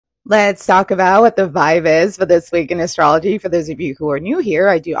Let's talk about what the vibe is for this week in astrology. For those of you who are new here,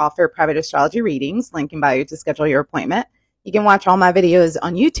 I do offer private astrology readings. Link in bio to schedule your appointment. You can watch all my videos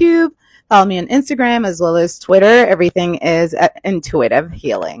on YouTube. Follow me on Instagram as well as Twitter. Everything is at Intuitive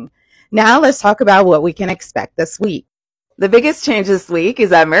Healing. Now let's talk about what we can expect this week. The biggest change this week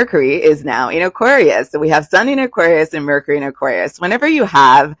is that Mercury is now in Aquarius. So we have Sun in Aquarius and Mercury in Aquarius. Whenever you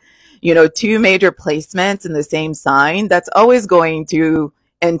have, two major placements in the same sign, that's always going to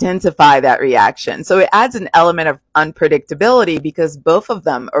intensify that reaction. So it adds an element of unpredictability because both of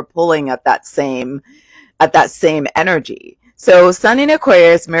them are pulling at that same energy. So Sun in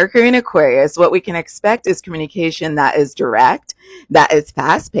Aquarius, Mercury in Aquarius, what we can expect is communication that is direct, that is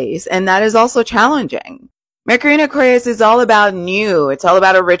fast-paced, and that is also challenging. Mercury in Aquarius is all about new. It's all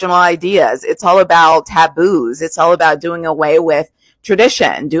about original ideas. It's all about taboos. It's all about doing away with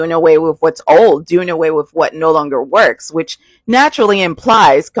tradition, doing away with what's old, doing away with what no longer works, which naturally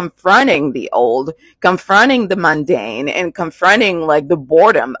implies confronting the old, confronting the mundane, and confronting the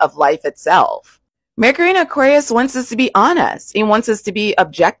boredom of life itself. Mercury in Aquarius wants us to be honest. It wants us to be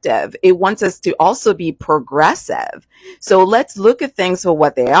objective. It wants us to also be progressive. So let's look at things for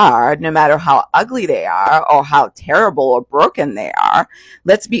what they are, no matter how ugly they are or how terrible or broken they are.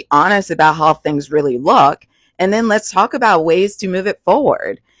 Let's be honest about how things really look. And then let's talk about ways to move it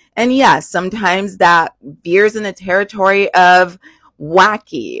forward. And yes, sometimes that veers in the territory of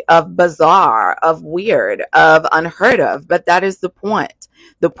wacky, of bizarre, of weird, of unheard of. But that is the point.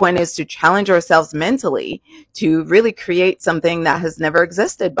 The point is to challenge ourselves mentally to really create something that has never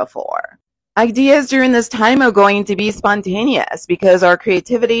existed before. Ideas during this time are going to be spontaneous because our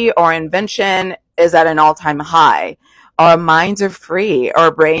creativity or invention is at an all-time high. Our minds are free.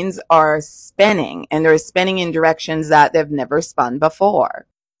 Our brains are spinning, and they're spinning in directions that they've never spun before.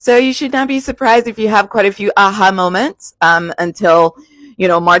 So you should not be surprised if you have quite a few aha moments until,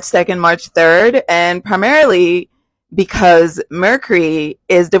 March 2nd, March 3rd, and primarily because Mercury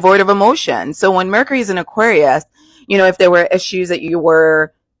is devoid of emotion. So when Mercury is in Aquarius, if there were issues that you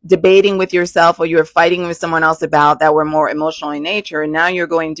were debating with yourself or you were fighting with someone else about that were more emotional in nature, now you're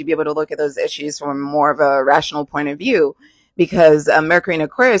going to be able to look at those issues from more of a rational point of view because Mercury in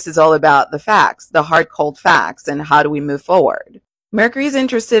Aquarius is all about the facts, the hard, cold facts, and how do we move forward. Mercury is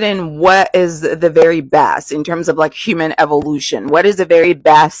interested in what is the very best in terms of human evolution. What is the very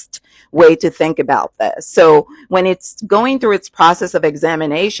best way to think about this? So when it's going through its process of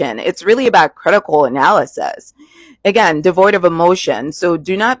examination, it's really about critical analysis. Again, devoid of emotion. So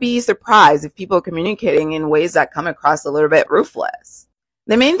do not be surprised if people are communicating in ways that come across a little bit ruthless.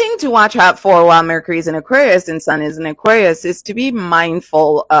 The main thing to watch out for while Mercury is in Aquarius and Sun is in Aquarius is to be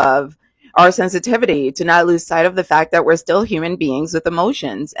mindful of our sensitivity, to not lose sight of the fact that we're still human beings with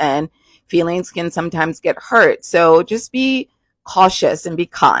emotions and feelings can sometimes get hurt. So just be cautious and be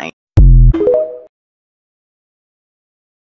kind.